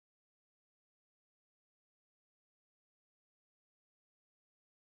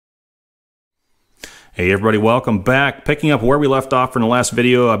Hey everybody, welcome back. Picking up where we left off from the last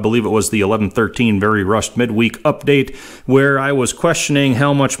video, I believe it was the 11/13 very rushed midweek update, where I was questioning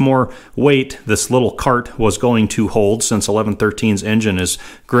how much more weight this little cart was going to hold, since 11/13's engine has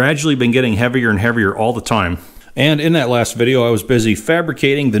gradually been getting heavier and heavier all the time. And in that last video, I was busy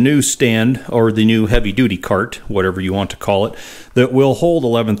fabricating the new stand, or the new heavy-duty cart, whatever you want to call it, that will hold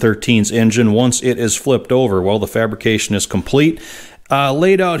 11/13's engine once it is flipped over. Well, the fabrication is complete.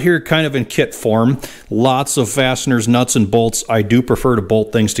 Laid out here kind of in kit form. Lots of fasteners, nuts, and bolts. I do prefer to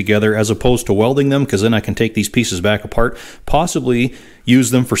bolt things together as opposed to welding them, because then I can take these pieces back apart, possibly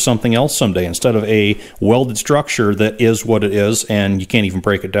use them for something else someday, instead of a welded structure that is what it is, and you can't even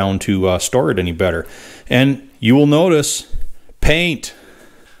break it down to store it any better. And you will notice paint.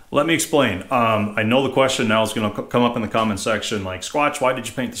 Let me explain. I know the question now is going to come up in the comment section, like, Squatch, why did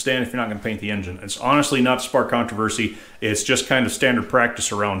you paint the stand if you're not going to paint the engine? It's honestly not to spark controversy. It's just kind of standard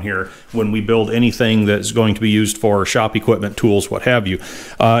practice around here when we build anything that's going to be used for shop equipment, tools, what have you.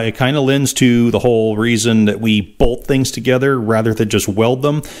 It kind of lends to the whole reason that we bolt things together rather than just weld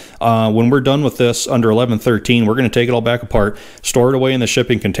them. When we're done with this under 11/13, we're going to take it all back apart, store it away in the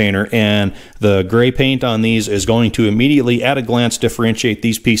shipping container, and the gray paint on these is going to immediately, at a glance, differentiate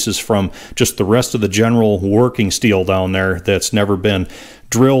these pieces from just the rest of the general working steel down there that's never been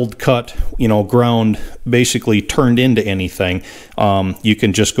drilled, cut, ground, basically turned into anything. You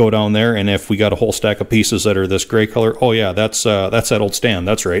can just go down there, and if we got a whole stack of pieces that are this gray color, oh yeah, that's that old stand,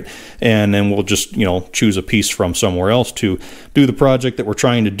 that's right. And then we'll just choose a piece from somewhere else to do the project that we're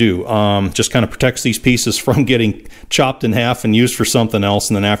trying to do. Just kind of protects these pieces from getting chopped in half and used for something else,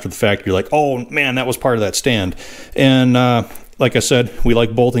 and then after the fact you're like, oh man, that was part of that stand. And like I said, we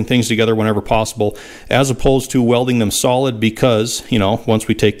like bolting things together whenever possible, as opposed to welding them solid, because, once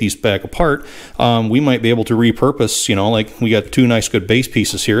we take these back apart, we might be able to repurpose, like we got two nice good base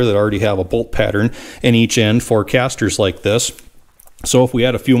pieces here that already have a bolt pattern in each end for casters like this. So if we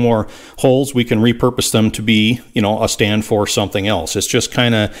add a few more holes, we can repurpose them to be, a stand for something else. It's just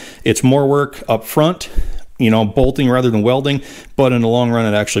it's more work up front, bolting rather than welding, but in the long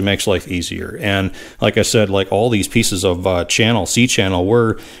run, it actually makes life easier. And like I said, like all these pieces of C-channel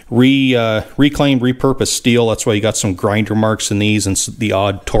were reclaimed, repurposed steel. That's why you got some grinder marks in these and the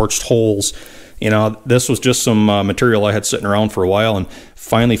odd torched holes. This was just some material I had sitting around for a while and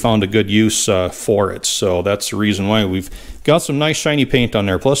finally found a good use for it. So that's the reason why we've got some nice shiny paint on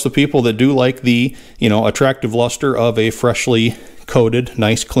there. Plus the people that do like the, attractive luster of a freshly coated,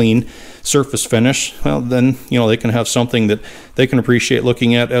 nice, clean surface finish, well, then, they can have something that they can appreciate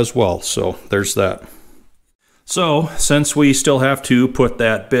looking at as well. So there's that. So, since we still have to put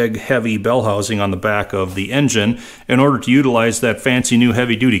that big, heavy bell housing on the back of the engine in order to utilize that fancy new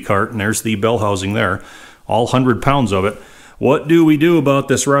heavy-duty cart, and there's the bell housing there, all 100 pounds of it, what do we do about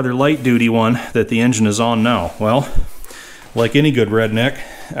this rather light-duty one that the engine is on now? Well, like any good redneck,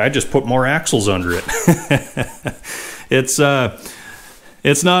 I just put more axles under it.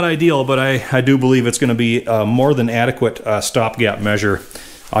 It's not ideal, but I do believe it's going to be a more than adequate stopgap measure.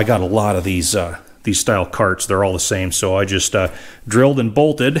 I got a lot of these style carts. They're all the same, so I just drilled and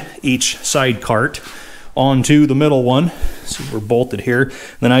bolted each side cart onto the middle one. So we're bolted here.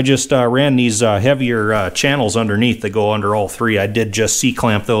 Then I just ran these heavier channels underneath that go under all three. I did just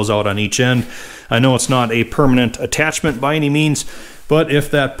C-clamp those out on each end. I know it's not a permanent attachment by any means, but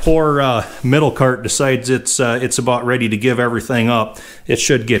if that poor middle cart decides it's about ready to give everything up, it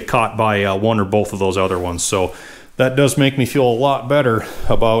should get caught by one or both of those other ones. So that does make me feel a lot better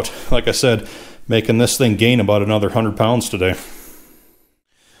about, like I said, making this thing gain about another 100 pounds today.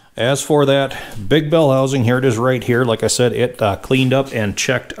 As for that big bell housing, here it is right here. Like I said, it cleaned up and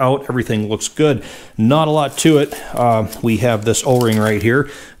checked out. Everything looks good. Not a lot to it. We have this O-ring right here.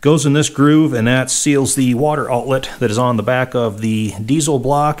 Goes in this groove, and that seals the water outlet that is on the back of the diesel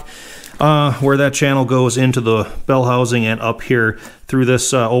block, where that channel goes into the bell housing and up here through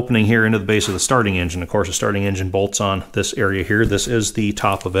this opening here into the base of the starting engine. Of course, the starting engine bolts on this area here. This is the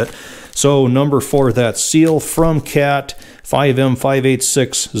top of it. So number for that seal from Cat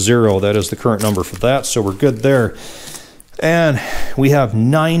 5M5860. That is the current number for that, so we're good there. And we have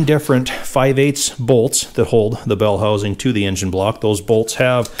 9 different 5/8 bolts that hold the bell housing to the engine block. Those bolts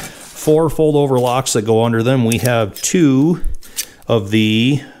have 4 fold-over locks that go under them. We have 2 of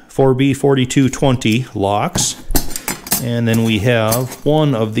the 4B4220 locks, and then we have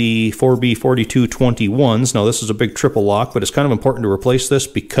 1 of the 4B4221s. Now this is a big triple lock, but it's kind of important to replace this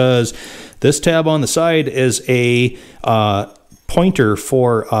because this tab on the side is a pointer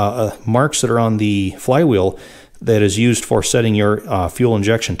for marks that are on the flywheel that is used for setting your fuel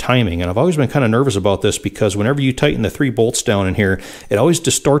injection timing. And I've always been kind of nervous about this because whenever you tighten the 3 bolts down in here, it always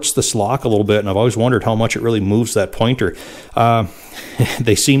distorts this lock a little bit, and I've always wondered how much it really moves that pointer.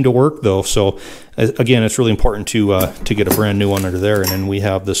 They seem to work though, so again, it's really important to get a brand new one under there. And then we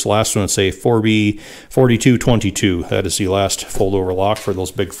have this last one, say 4B4222. That is the last fold-over lock for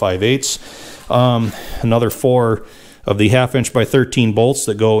those big 5/8. Another 4 of the 1/2 inch by 13 bolts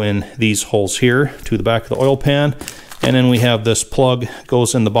that go in these holes here to the back of the oil pan. And then we have this plug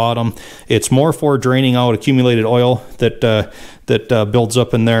goes in the bottom. It's more for draining out accumulated oil that builds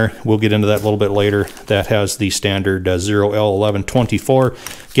up in there. We'll get into that a little bit later. That has the standard 0L1124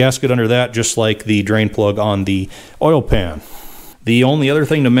 gasket under that, just like the drain plug on the oil pan. The only other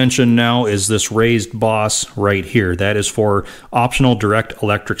thing to mention now is this raised boss right here. That is for optional direct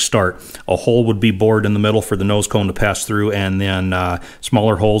electric start. A hole would be bored in the middle for the nose cone to pass through, and then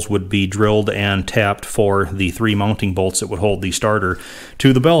smaller holes would be drilled and tapped for the 3 mounting bolts that would hold the starter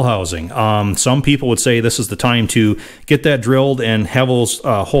to the bell housing. Some people would say this is the time to get that drilled and have those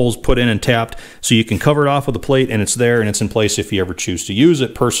holes put in and tapped so you can cover it off with a plate and it's there and it's in place if you ever choose to use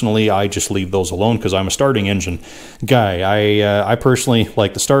it. Personally, I just leave those alone because I'm a starting engine guy. I personally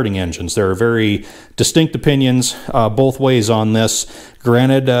like the starting engines. There are very distinct opinions both ways on this.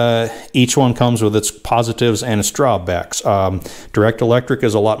 Granted, each one comes with its positives and its drawbacks. Direct electric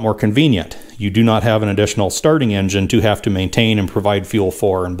is a lot more convenient. You do not have an additional starting engine to have to maintain and provide fuel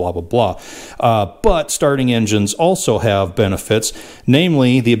for and blah, blah, blah. But starting engines also have benefits,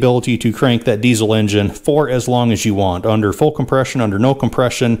 namely the ability to crank that diesel engine for as long as you want. Under full compression, under no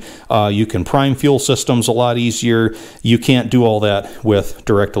compression, you can prime fuel systems a lot easier. You can't do all that with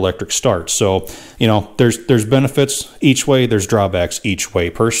direct electric start. So, you know, there's benefits each way, there's drawbacks each way.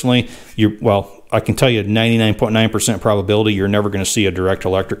 Personally, I can tell you 99.9% probability you're never going to see a direct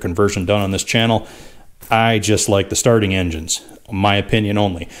electric conversion done on this channel. I just like the starting engines, my opinion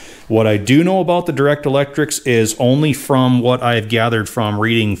only. What I do know about the direct electrics is only from what I've gathered from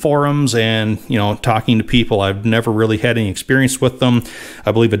reading forums and, you know, talking to people. I've never really had any experience with them.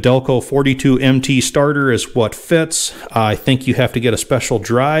 I believe a Delco 42MT starter is what fits. I think you have to get a special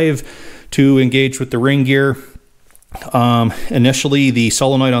drive to engage with the ring gear. Initially, the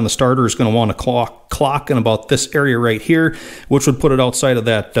solenoid on the starter is going to want to clock in about this area right here, which would put it outside of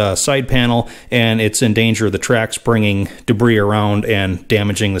that side panel, and it's in danger of the tracks bringing debris around and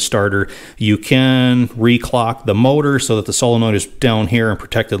damaging the starter. You can reclock the motor so that the solenoid is down here and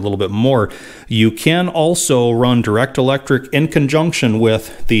protected a little bit more. You can also run direct electric in conjunction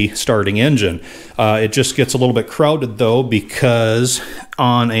with the starting engine. It just gets a little bit crowded though, because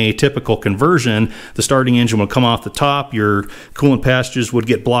on a typical conversion, the starting engine would come off the top, your coolant passages would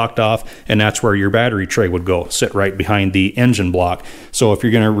get blocked off, and that's where your battery tray would go, sit right behind the engine block. So if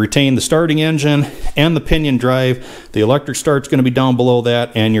you're going to retain the starting engine and the pinion drive, the electric start's going to be down below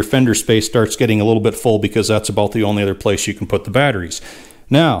that, and your fender space starts getting a little bit full because that's about the only other place you can put the batteries.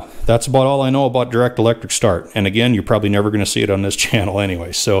 Now, that's about all I know about direct electric start. And again, you're probably never going to see it on this channel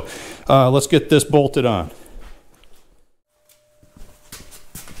anyway. So let's get this bolted on.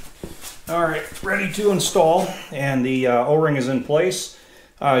 All right, ready to install, and the O-ring is in place.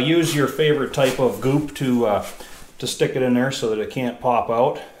 Use your favorite type of goop to stick it in there so that it can't pop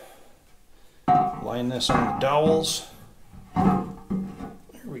out. Line this on the dowels.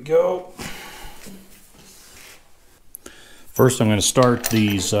 There we go. First, I'm going to start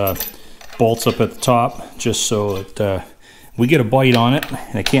these bolts up at the top, just so that we get a bite on it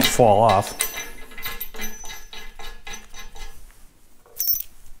and it can't fall off.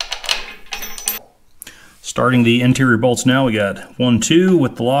 Starting the interior bolts now, we got 1, 2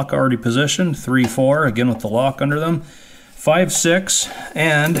 with the lock already positioned, 3, 4 again with the lock under them, 5, 6,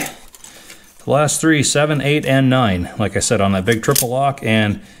 and the last 3, 7, 8, and 9. Like I said, on that big triple lock,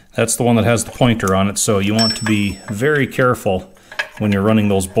 and that's the one that has the pointer on it, so you want to be very careful when you're running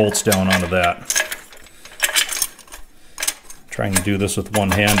those bolts down onto that. Trying to do this with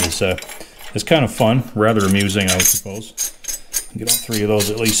one hand is kind of fun, rather amusing, I would suppose. Get all 3 of those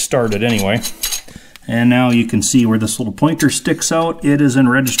at least started anyway. And now you can see where this little pointer sticks out. It is in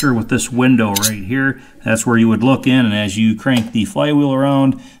register with this window right here. That's where you would look in, and as you crank the flywheel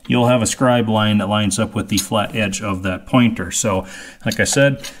around, you'll have a scribe line that lines up with the flat edge of that pointer. So, like I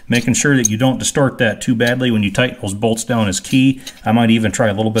said, making sure that you don't distort that too badly when you tighten those bolts down is key. I might even try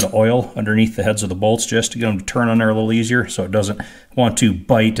a little bit of oil underneath the heads of the bolts just to get them to turn on there a little easier so it doesn't want to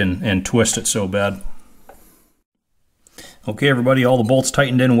bite and twist it so bad. Okay everybody, all the bolts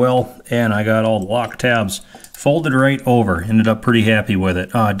tightened in well, and I got all the lock tabs folded right over. Ended up pretty happy with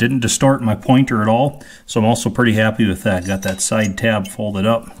it. Didn't distort my pointer at all, so I'm also pretty happy with that. Got that side tab folded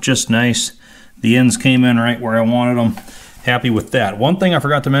up just nice. The ends came in right where I wanted them. Happy with that. One thing I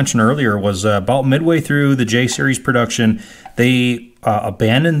forgot to mention earlier was about midway through the J-Series production, they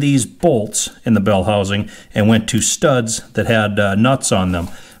abandoned these bolts in the bell housing and went to studs that had nuts on them.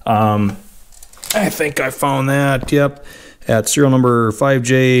 I think I found that, yep, at serial number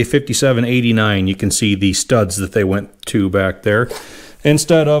 5J5789. You can see the studs that they went to back there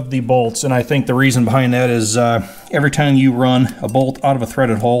instead of the bolts. And I think the reason behind that is every time you run a bolt out of a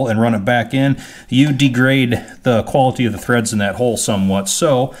threaded hole and run it back in, you degrade the quality of the threads in that hole somewhat.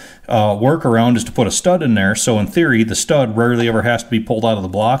 So workaround is to put a stud in there. So in theory, the stud rarely ever has to be pulled out of the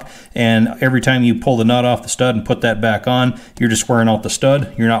block. And every time you pull the nut off the stud and put that back on, you're just wearing out the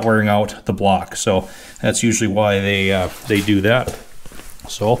stud. You're not wearing out the block. So that's usually why they do that.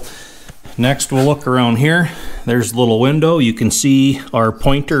 So next we'll look around here. There's a little window. You can see our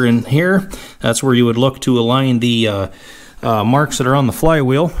pointer in here. That's where you would look to align the marks that are on the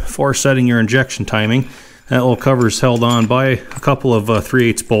flywheel for setting your injection timing. That little cover is held on by a couple of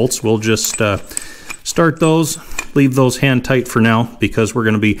 3/8 bolts. We'll just start those, leave those hand tight for now because we're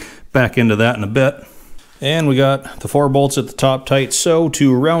going to be back into that in a bit. And we got the 4 bolts at the top tight, so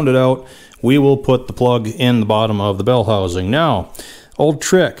to round it out, we will put the plug in the bottom of the bell housing. Now, old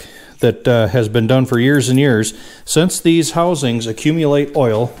trick that has been done for years and years. Since these housings accumulate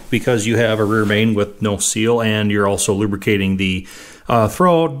oil because you have a rear main with no seal and you're also lubricating the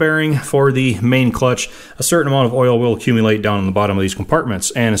throwout bearing for the main clutch, a certain amount of oil will accumulate down in the bottom of these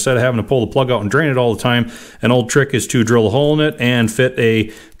compartments. And instead of having to pull the plug out and drain it all the time, an old trick is to drill a hole in it and fit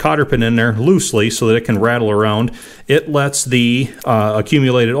a cotter pin in there loosely so that it can rattle around. It lets the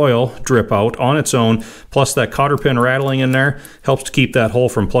accumulated oil drip out on its own, plus that cotter pin rattling in there helps to keep that hole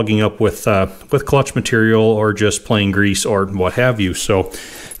from plugging up with clutch material or just plain grease or what have you. So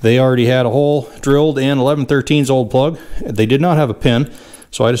they already had a hole drilled in 1113's old plug. They did not have a pin,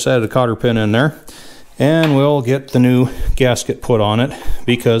 so I just added a cotter pin in there. And we'll get the new gasket put on it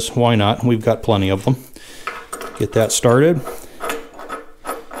because why not? We've got plenty of them. Get that started.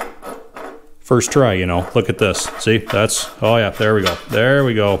 First try, you know. Look at this. See, that's, oh yeah, there we go. There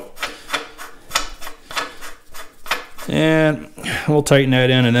we go. And we'll tighten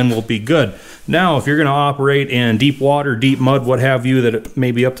that in and then we'll be good. Now, if you're going to operate in deep water, deep mud, what have you, that it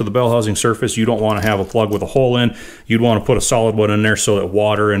may be up to the bell housing surface, you don't want to have a plug with a hole in. You'd want to put a solid one in there so that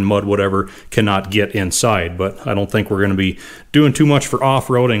water and mud, whatever, cannot get inside. But I don't think we're going to be doing too much for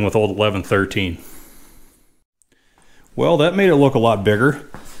off-roading with old 1113. Well, that made it look a lot bigger.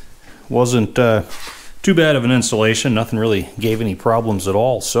 Wasn't too bad of an installation. Nothing really gave any problems at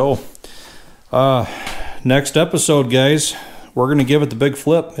all. So, next episode, guys, we're going to give it the big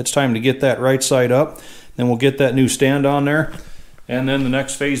flip. It's time to get that right side up. Then we'll get that new stand on there. And then the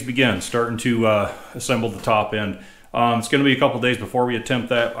next phase begins, starting to assemble the top end. It's going to be a couple days before we attempt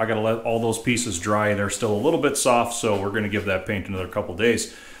that. I got to let all those pieces dry. They're still a little bit soft, so we're going to give that paint another couple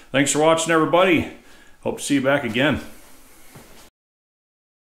days. Thanks for watching, everybody. Hope to see you back again.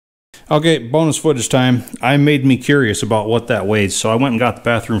 Okay, bonus footage time. I made me curious about what that weighs, so I went and got the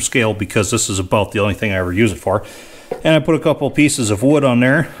bathroom scale because this is about the only thing I ever use it for. And I put a couple pieces of wood on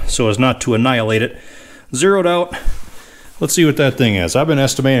there so as not to annihilate it. Zeroed out. Let's see what that thing is. I've been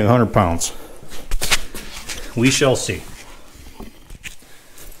estimating 100 pounds. We shall see.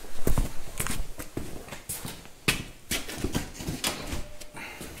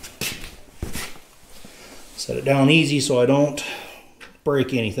 Set it down easy so I don't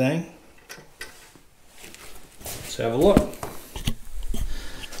break anything. Let's have a look.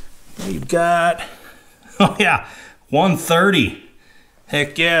 We've got, oh yeah, 130.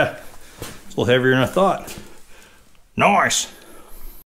 Heck yeah. It's a little heavier than I thought. Nice.